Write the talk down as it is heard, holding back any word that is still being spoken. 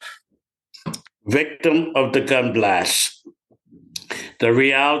Victim of the gun blast. The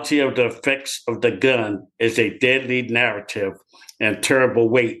reality of the effects of the gun is a deadly narrative and terrible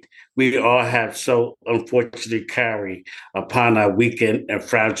weight we all have so unfortunately carry upon our weakened and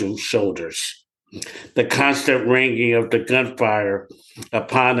fragile shoulders. The constant ringing of the gunfire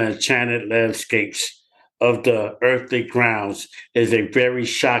upon the enchanted landscapes of the earthly grounds is a very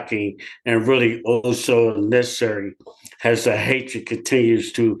shocking and really also necessary as the hatred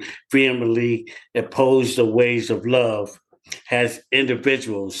continues to vehemently oppose the ways of love as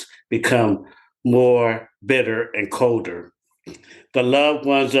individuals become more bitter and colder. The loved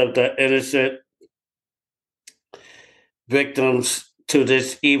ones of the innocent victims to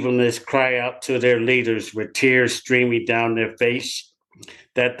this evilness cry out to their leaders with tears streaming down their face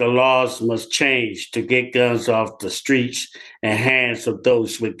that the laws must change to get guns off the streets and hands of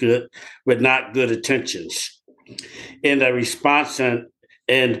those with not good intentions. In a response and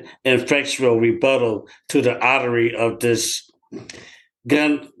effectual rebuttal to the artery of this,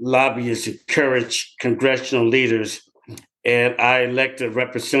 gun lobbyists encourage congressional leaders and our elected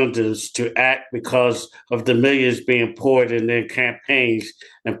representatives to act because of the millions being poured in their campaigns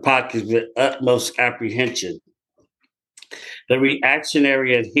and pockets with utmost apprehension. The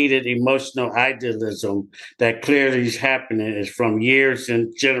reactionary and heated emotional idealism that clearly is happening is from years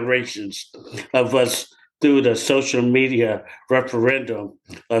and generations of us through the social media referendum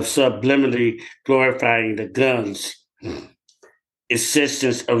of subliminally glorifying the guns,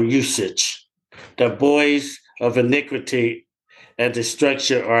 insistence of usage. The boys of iniquity and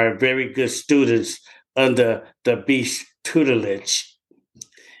destruction are very good students under the beast's tutelage.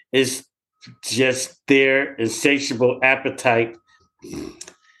 It's just their insatiable appetite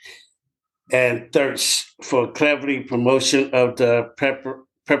and thirst for cleverly promotion of the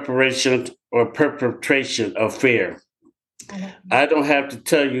preparation or perpetration of fear. I don't have to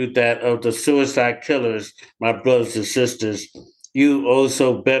tell you that of the suicide killers, my brothers and sisters, you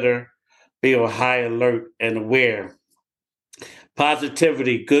also better be on high alert and aware.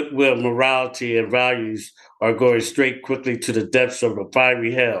 Positivity, goodwill, morality, and values are going straight quickly to the depths of the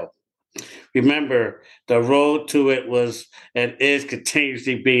fiery hell. Remember, the road to it was and is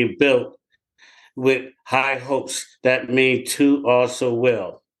continuously being built with high hopes that mean to also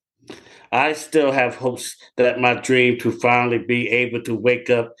will. I still have hopes that my dream to finally be able to wake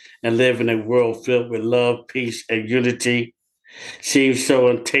up and live in a world filled with love, peace, and unity seems so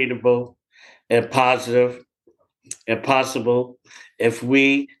unattainable and positive and possible if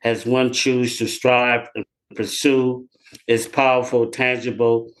we as one choose to strive and pursue its powerful,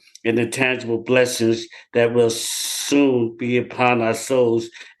 tangible, and intangible blessings that will soon be upon our souls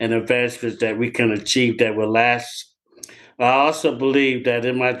and advancements that we can achieve that will last. I also believe that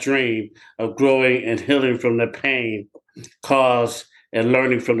in my dream of growing and healing from the pain caused and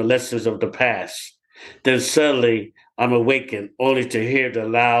learning from the lessons of the past, then suddenly I'm awakened only to hear the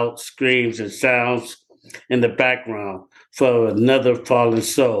loud screams and sounds in the background for another fallen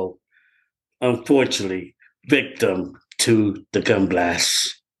soul, unfortunately, victim to the gun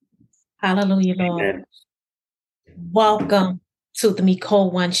blast. Hallelujah, Lord. Amen. Welcome to the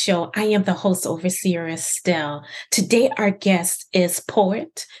Micole One Show. I am the host, Overseer Estelle. Today, our guest is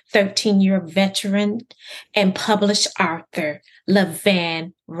poet, 13-year veteran, and published author,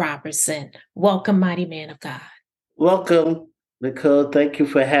 LaVan Robertson. Welcome, mighty man of God. Welcome, Micole. Thank you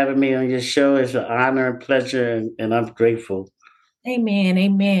for having me on your show. It's an honor and pleasure, and I'm grateful. Amen.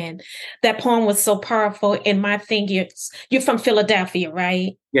 Amen. That poem was so powerful. And my thing is, you're from Philadelphia,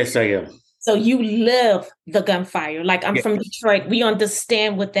 right? Yes, I am. So you live the gunfire. Like I'm Yes. from Detroit. We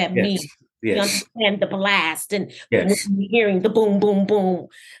understand what that Yes. means. We Yes. understand the blast and Yes. when we're hearing the boom, boom, boom.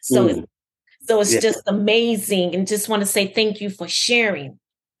 So it's Yeah. just amazing. And just want to say thank you for sharing.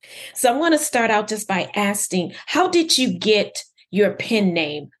 So I want to start out just by asking, how did you get your pen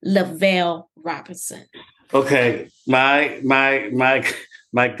name, Lavelle Robertson? Okay, my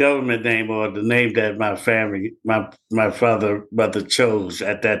government name, or the name that my family, my father mother chose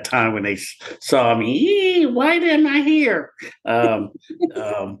at that time when they saw me. Why am I here? Um,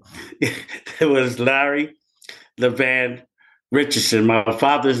 it was Larry LaVan Richardson. My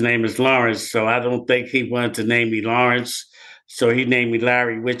father's name is Lawrence, so I don't think he wanted to name me Lawrence. So he named me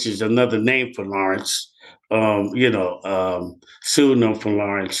Larry, which is another name for Lawrence. Pseudonym for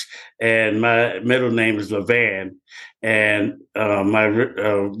Lawrence, and my middle name is LaVan, and my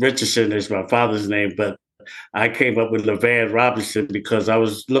Richardson is my father's name. But I came up with LaVan Robinson because I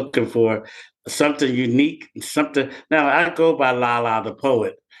was looking for something unique, something. Now I go by Lala the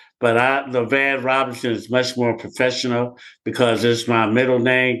poet, but LaVan Robinson is much more professional because it's my middle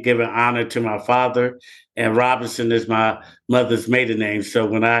name, giving honor to my father, and Robinson is my mother's maiden name. So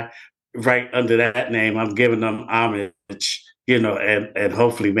when I right under that name, I'm giving them homage, and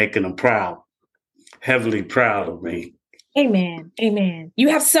hopefully making them proud, heavily proud of me. Amen. Amen. You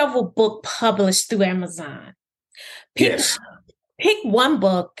have several books published through Amazon. Pick Yes. pick one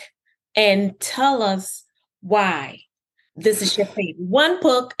book and tell us why this is your favorite. One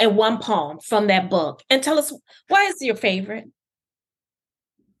book and one poem from that book. And tell us why is it your favorite?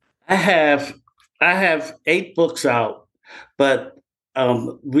 I have I have 8 books out, but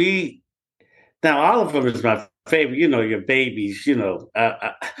we now all of them is my favorite. Your babies. I'm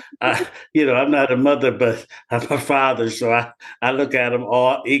not a mother, but I'm a father, so I look at them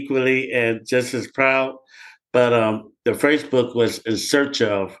all equally and just as proud. But the first book was In Search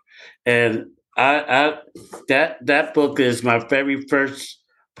Of, and I that book is my very first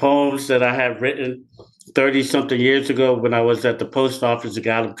poems that I have written 30 something years ago when I was at the post office and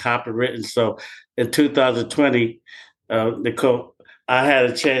got them copywritten. So in 2020, Nicole, I had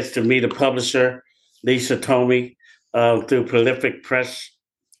a chance to meet a publisher, Lisa Tomei, through Prolific Press,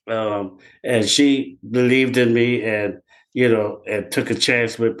 and she believed in me and took a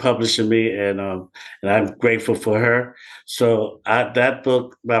chance with publishing me, and I'm grateful for her. So that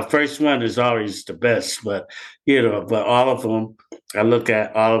book, my first one is always the best, but all of them, I look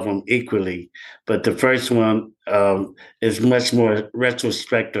at all of them equally. But the first one is much more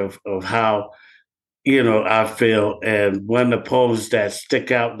retrospective of how I feel. And one of the poems that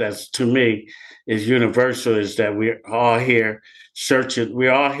stick out that's to me is universal is that we're all here searching.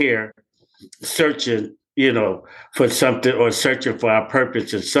 We're all here searching, for something or searching for our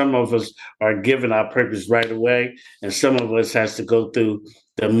purpose. And some of us are given our purpose right away. And some of us has to go through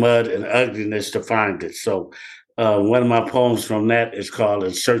the mud and ugliness to find it. So one of my poems from that is called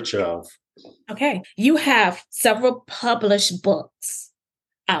In Search Of. Okay. You have several published books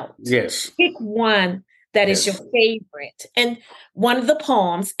out. Yes. Pick one that is your Yes. favorite and one of the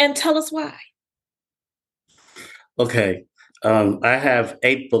poems and tell us why. Okay. I have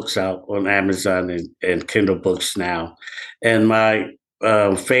 8 books out on Amazon and Kindle books now. And my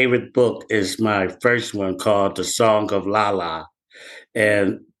favorite book is my first one called The Song of Lala.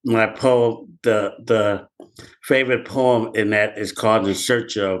 And my poem, the favorite poem in that is called In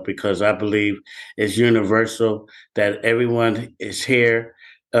Search Of, because I believe it's universal that everyone is here.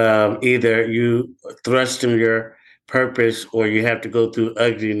 Either you thrust in your purpose or you have to go through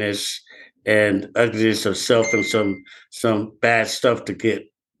ugliness of self and some bad stuff to get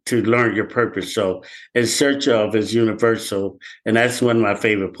to learn your purpose. So In Search Of is universal. And that's one of my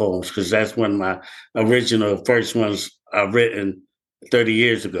favorite poems because that's one of my original first ones I've written 30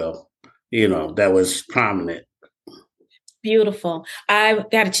 years ago, that was prominent. Beautiful. I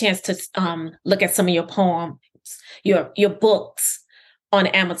got a chance to look at some of your poems, your books on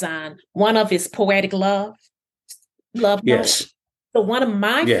Amazon. One of is Poetic Love Note. Yes. So one of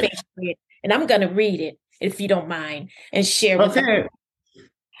my Yes. favorite, and I'm going to read it if you don't mind and share with us. Okay.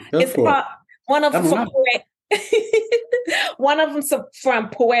 Go It's for it. one of them I'm from not. one of them from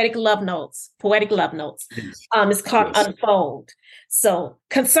Poetic Love Notes. Poetic Love Notes. Yes. It's called Yes. Unfold. So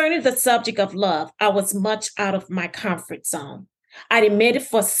concerning the subject of love, I was much out of my comfort zone. I'd admitted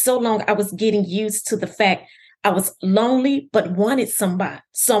for so long I was getting used to the fact I was lonely, but wanted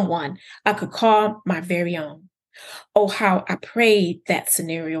someone I could call my very own. Oh, how I prayed that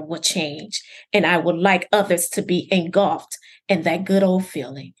scenario would change and I would like others to be engulfed in that good old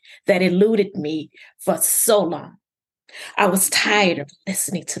feeling that eluded me for so long. I was tired of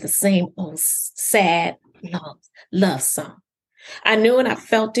listening to the same old sad love song. I knew and I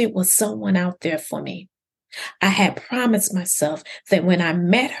felt it was someone out there for me. I had promised myself that when I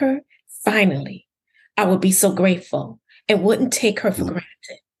met her, finally, I would be so grateful and wouldn't take her for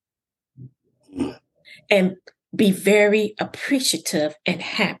granted and be very appreciative and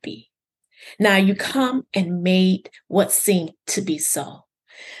happy. Now you come and made what seemed to be so.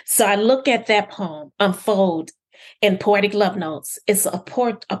 So I look at that poem unfold in Poetic Love Notes. It's a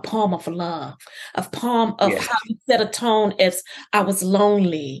poem of love, a poem of Yes. how you set a tone as I was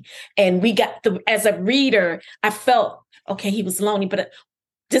lonely. And as a reader, I felt, okay, he was lonely, but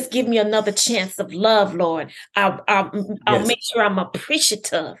just give me another chance of love, Lord. I'll Yes. make sure I'm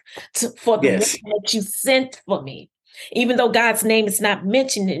appreciative for the one Yes. that you sent for me. Even though God's name is not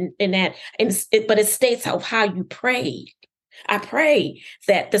mentioned in that, but it states how you prayed. I pray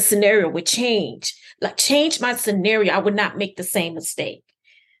that the scenario would change, like change my scenario. I would not make the same mistake.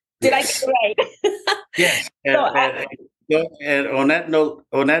 Did Yes. I get it right? Yes. So And on that note,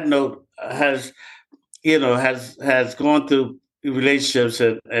 has gone through relationships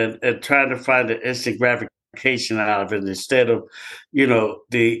and trying to find the instant gratification out of it instead of,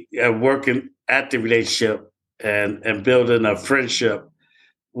 the working at the relationship and building a friendship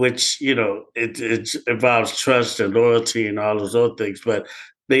which it involves trust and loyalty and all those other things. But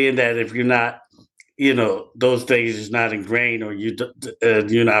being that if you're not, those things is not ingrained or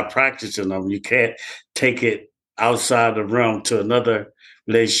you're not practicing them, you can't take it outside the realm to another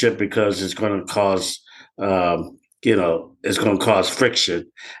relationship because it's going to cause, it's going to cause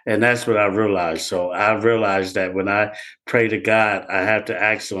friction. And that's what I realized. So I realized that when I pray to God, I have to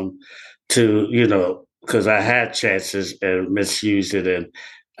ask him to, because I had chances and misused it. And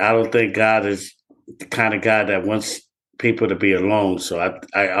I don't think God is the kind of God that wants people to be alone. So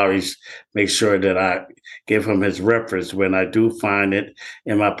I always make sure that I give him his reference when I do find it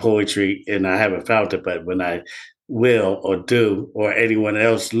in my poetry, and I haven't found it, but when I will or do, or anyone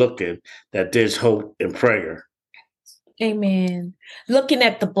else looking, that there's hope in prayer. Amen. Looking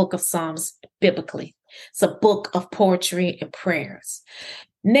at the book of Psalms biblically, it's a book of poetry and prayers.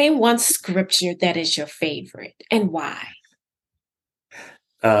 Name one scripture that is your favorite and why.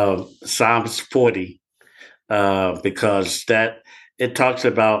 Psalms 40, because it talks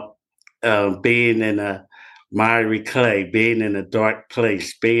about being in a miry clay, being in a dark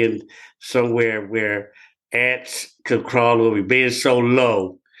place, being somewhere where ants could crawl over, being so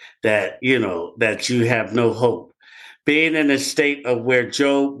low that that you have no hope. Being in a state of where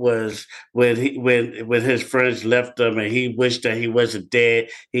Job was when his friends left him and he wished that he wasn't dead,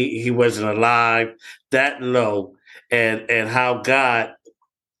 he wasn't alive, that low, and how God,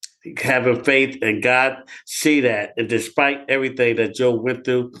 having faith in God, see that, and despite everything that Job went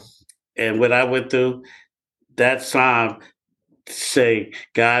through and what I went through, that psalm say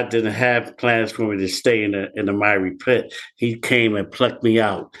God didn't have plans for me to stay in the miry pit. He came and plucked me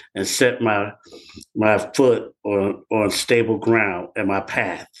out and set my foot on stable ground and my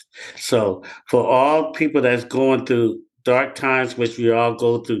path. So for all people that's going through dark times, which we all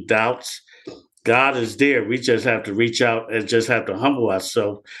go through doubts, God is there. We just have to reach out and just have to humble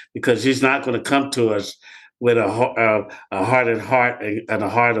ourselves, because he's not going to come to us with a hardened heart and a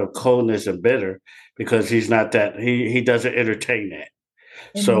heart of coldness and bitter, because he's not that. He doesn't entertain that.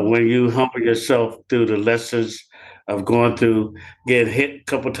 So Amen. when you humble yourself through the lessons of going through, getting hit a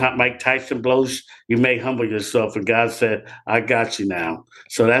couple times, Mike Tyson blows, you may humble yourself. And God said, I got you now.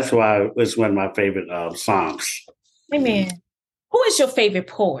 So that's why it's one of my favorite Psalms. Amen. Who is your favorite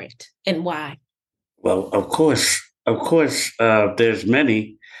poet and why? Well, of course, there's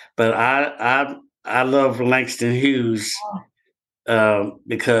many, but I love Langston Hughes,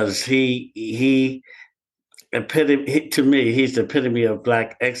 because to me, he's the epitome of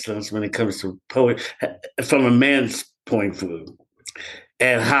Black excellence when it comes to poetry from a man's point of view,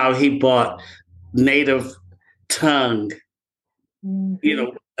 and how he brought native tongue,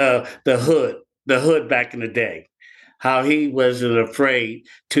 Mm-hmm. the hood back in the day, how he wasn't afraid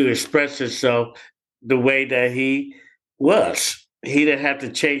to express himself the way that he was. He didn't have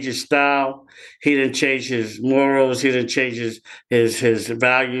to change his style. He didn't change his morals. He didn't change his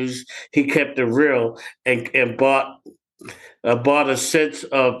values. He kept it real and brought a sense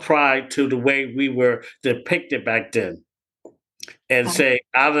of pride to the way we were depicted back then, and say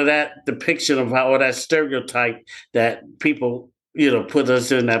out of that depiction of how, or that stereotype that people put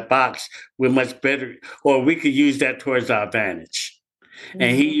us in that box, we're much better, or we could use that towards our advantage.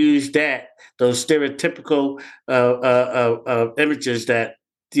 And he used those stereotypical images that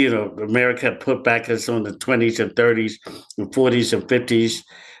America put back us on the 20s and 30s and 40s and 50s.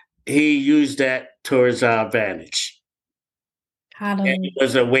 He used that towards our advantage. And Hallelujah. it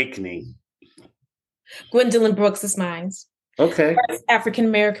was awakening. Gwendolyn Brooks is mine. Okay. First African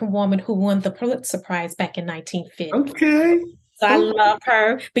American woman who won the Pulitzer Prize back in 1950. Okay. So I love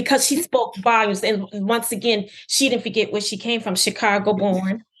her because she spoke volumes. And once again, she didn't forget where she came from, Chicago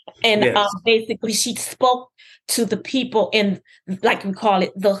born. And Yes. basically, she spoke to the people in, like we call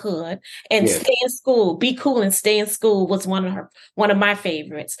it, the hood, and Yes. stay in school, be cool and stay in school was one of my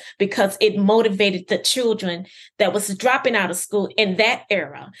favorites, because it motivated the children that was dropping out of school in that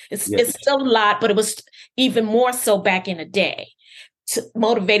era. It's still a lot, but it was even more so back in the day.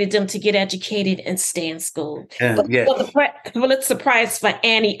 Motivated them to get educated and stay in school. But the Pulitzer Prize for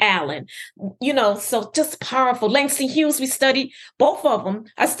Annie Allen, so just powerful. Langston Hughes, we studied both of them.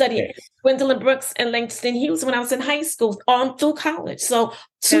 I studied Gwendolyn Brooks and Langston Hughes when I was in high school, on through college. So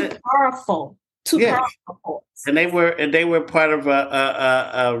powerful, powerful. And they were part of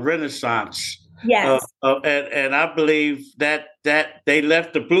a renaissance. Yes. And I believe that they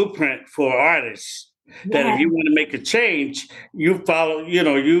left the blueprint for artists. That if you want to make a change, you follow,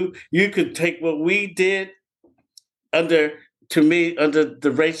 you could take what we did under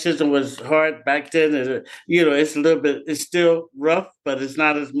the racism was hard back then. And, it's a little bit, it's still rough, but it's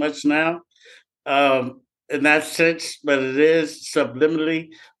not as much now. in that sense, but it is subliminally.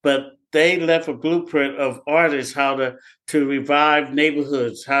 But they left a blueprint of artists how to revive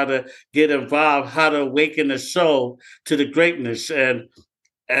neighborhoods, how to get involved, how to awaken the soul to the greatness. And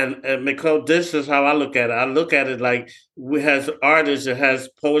Micole, this is how I look at it. I look at it like we has artists, it has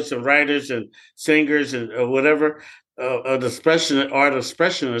poets and writers and singers and whatever. The expression art of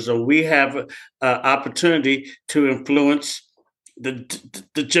expressionism, we have an opportunity to influence the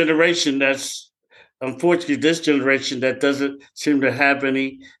generation that's unfortunately this generation that doesn't seem to have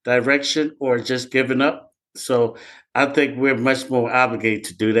any direction or just given up. So I think we're much more obligated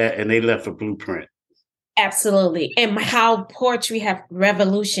to do that, and they left a blueprint. Absolutely. And how poetry have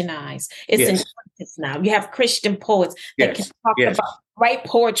revolutionized. It's in Yes, now. You have Christian poets that can yes, talk yes, about, write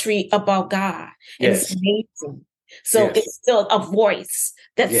poetry about God. And it's yes, amazing. So yes, it's still a voice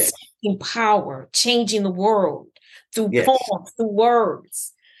that's yes, speaking power, changing the world through yes, poems, through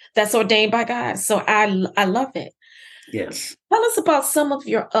words that's ordained by God. So I love it. yes. Tell us about some of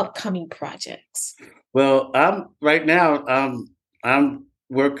your upcoming projects. Well, I'm right now. I'm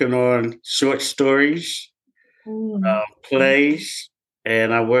working on short stories, Mm. plays,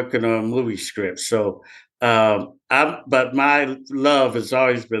 and I'm working on movie scripts. So, but my love has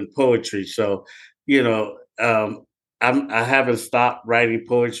always been poetry. So, you know, I haven't stopped writing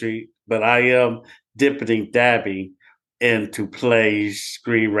poetry, but I am dabbing into plays,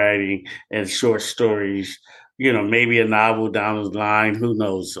 screenwriting, and short stories. You know, maybe a novel down the line. Who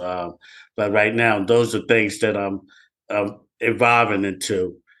knows? But right now, those are things that I'm evolving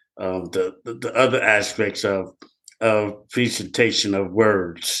into. The other aspects of presentation of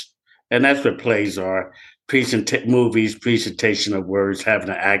words, and that's what plays are. Movies, presentation of words, having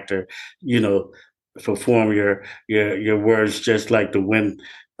an actor, you know, perform your words just like the wind,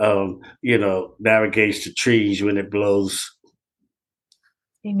 navigates the trees when it blows.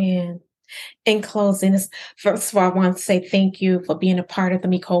 Amen. In closing, first of all, I want to say thank you for being a part of the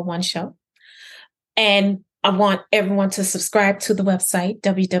Micole One Show. And I want everyone to subscribe to the website,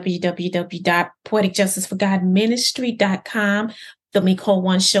 www.poeticjusticeforgodministry.com. The Micole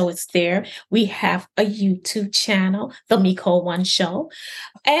One Show is there. We have a YouTube channel, The Micole One Show,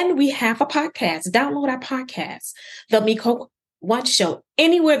 and we have a podcast. Download our podcast, The Micole One Show.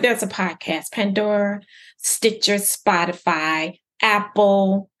 Anywhere there's a podcast, Pandora, Stitcher, Spotify,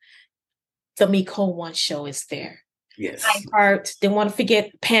 Apple, The Micole One Show is there. Yes. I heart. Didn't want to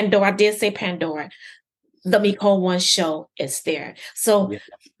forget Pandora. I did say Pandora. The Micole One Show is there. So, Yes.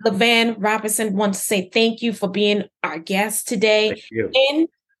 LaVan Robinson wants to say thank you for being our guest today. Thank you. In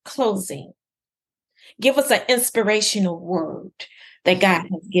closing, give us an inspirational word that God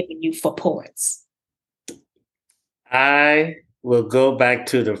has given you for poets. I will go back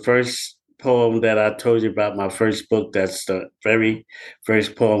to the first poem that I told you about, my first book. That's the very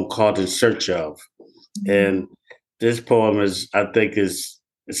first poem called In Search of. And this poem I think it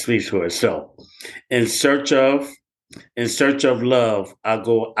speaks for itself. In search of, in search of love, I'll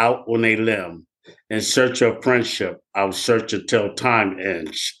go out on a limb. In search of friendship, I'll search until time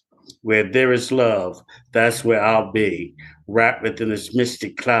ends. Where there is love, that's where I'll be, wrapped within its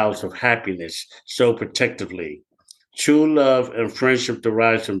mystic clouds of happiness, so protectively. True love and friendship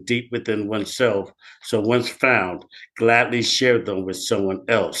derives from deep within oneself, so once found, gladly share them with someone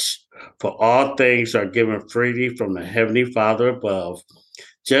else. For all things are given freely from the Heavenly Father above.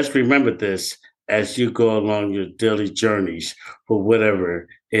 Just remember this as you go along your daily journeys for whatever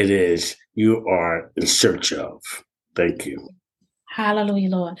it is you are in search of. Thank you. Hallelujah,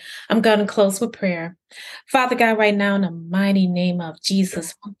 Lord. I'm going to close with prayer. Father God, right now, in the mighty name of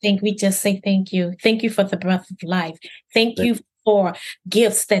Jesus, we just say thank you. Thank you for the breath of life. Thank you for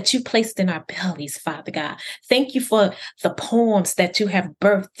gifts that you placed in our bellies, Father God. Thank you for the poems that you have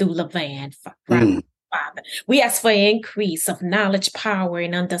birthed through LaVan, Father. We ask for an increase of knowledge, power,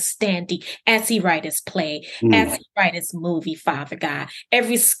 and understanding as he writes his play, as he writes his movie, Father God.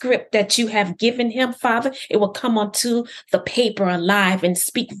 Every script that you have given him, Father, it will come onto the paper alive and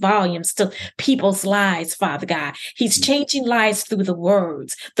speak volumes to people's lives, Father God. He's changing lives through the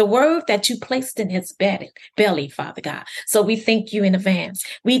word that you placed in his belly, Father God. So we thank you in advance.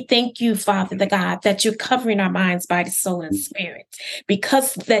 We thank you, Father God, that you're covering our minds, body, soul, and spirit,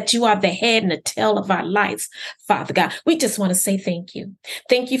 because that you are the head and the tail of our lives, Father God. We just want to say thank you.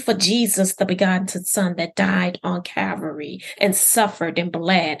 Thank you for Jesus, the begotten Son that died on Calvary and suffered and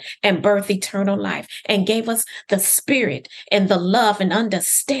bled and birthed eternal life and gave us the spirit and the love and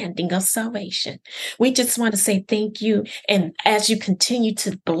understanding of salvation. We just want to say thank you. And as you continue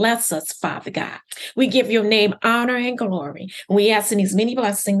to bless us, Father God, we give your name honor and glory. We ask in these many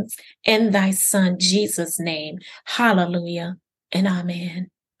blessings in thy Son, Jesus' name. Hallelujah and amen.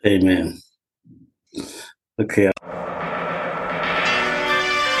 Amen. Okay.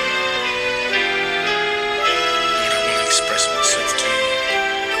 Express myself to you.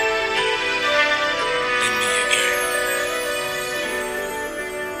 Lend me your ear.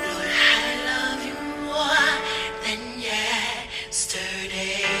 Lord, I love you more than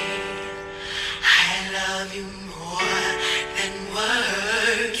yesterday. I love you more than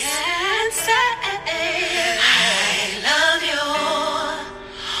words can say. I love you.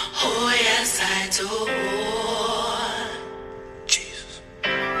 Oh, yes, I do. Jesus.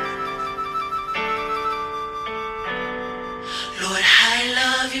 Lord, I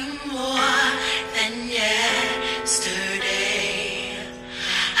love you more than yesterday.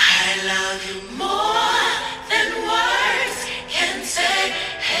 I love you more than words can say.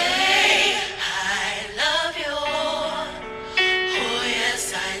 Hey, I love you. Oh,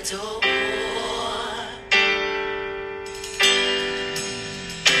 yes, I do.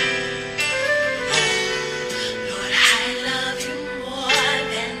 Lord, I love you more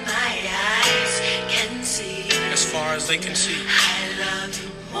than my eyes can see. As far as they can see, I love you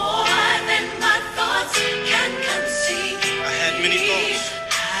more than my thoughts can conceive. I had many thoughts,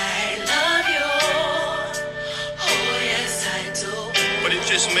 I love you. Oh, yes, I do. but it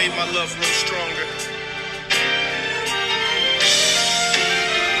just made my love grow stronger.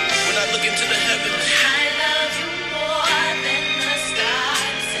 When I look into the heavens, I love you more than the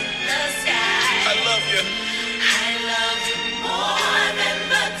stars in the sky. I love you. I love you more than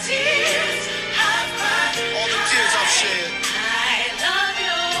the tears I've cried. All the tears I've shed. I love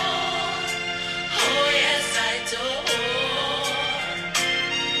you. Oh, yes, I do.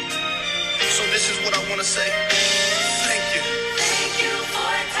 So this is what I want to say. Thank you. Thank you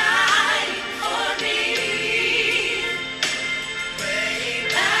for dying for me. Way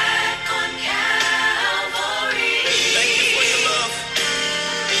back on Calvary. Thank you for your love.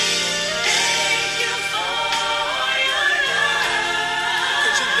 Thank you for your love.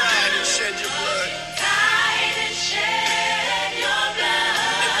 That you died and shed your blood. Died and shed your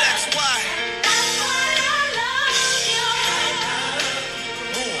blood. And that's why. That's why I love you.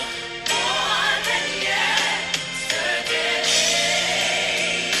 More. More than yesterday.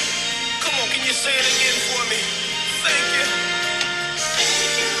 Come on, can you say it again for me? Thank you.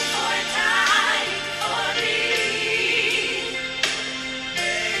 Thank you for dying for me.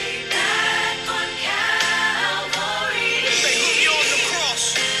 Way back on Calvary. They hung you on the cross.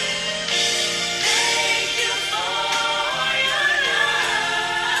 Thank you for your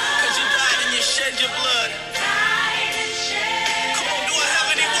love. Because you died and you shed your blood. Died and shed. Come on, do I have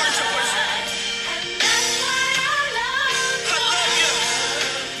any worshipers? And that's why I love I love you.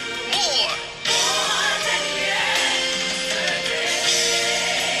 More. more than yesterday.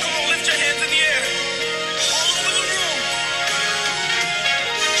 Come on, lift your hands in the air. All over the room.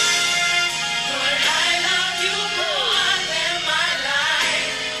 Lord, I love you more than my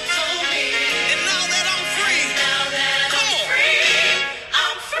life told me. And now that I'm free, Now that come I'm on. free,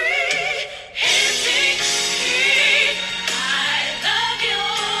 I'm free indeed. I love you.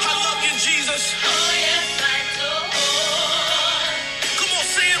 I love you, Jesus. Oh, yes, I do. Come on,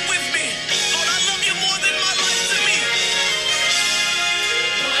 say it with me. Lord, I love you more than my life to me.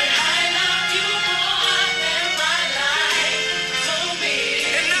 Lord, I love you more than my life told me.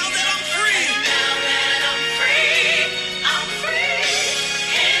 And now that I'm free, Now that I'm free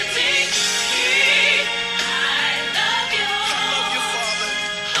indeed. I love you. I love you, Father.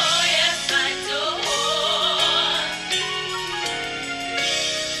 Oh, yes, I do.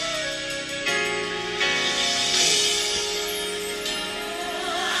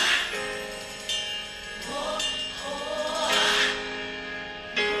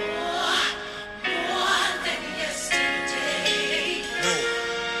 More than yesterday. More.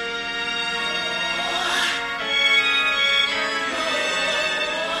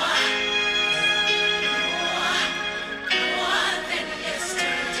 More than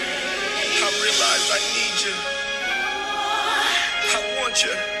yesterday. I realize I need you. I want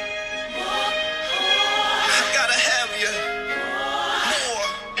you. I gotta have you. More.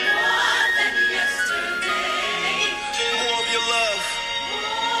 More than yesterday. More of your love.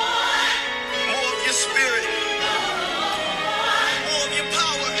 More of your spirit. More of your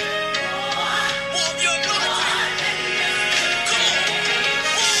power. More of your anointing. Come on.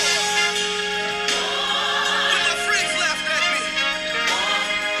 More. When my friends laughed at me,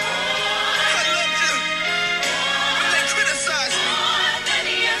 I loved you. When they criticized me, More than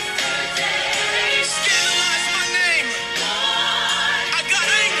yesterday.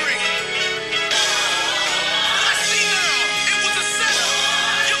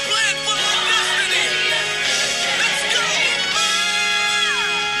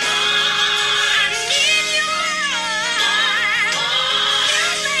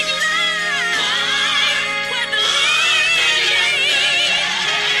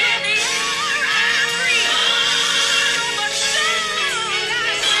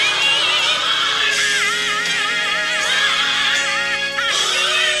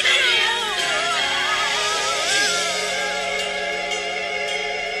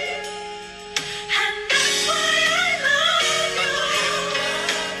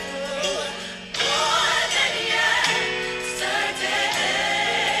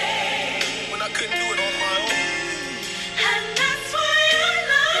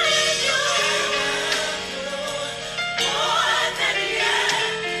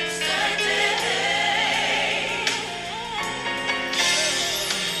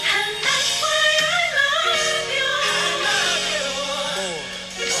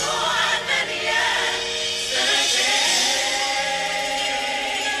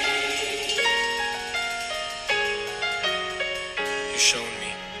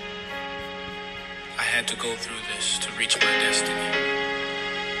 had to go through this to reach my destiny.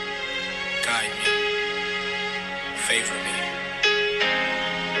 Guide me. Favor me.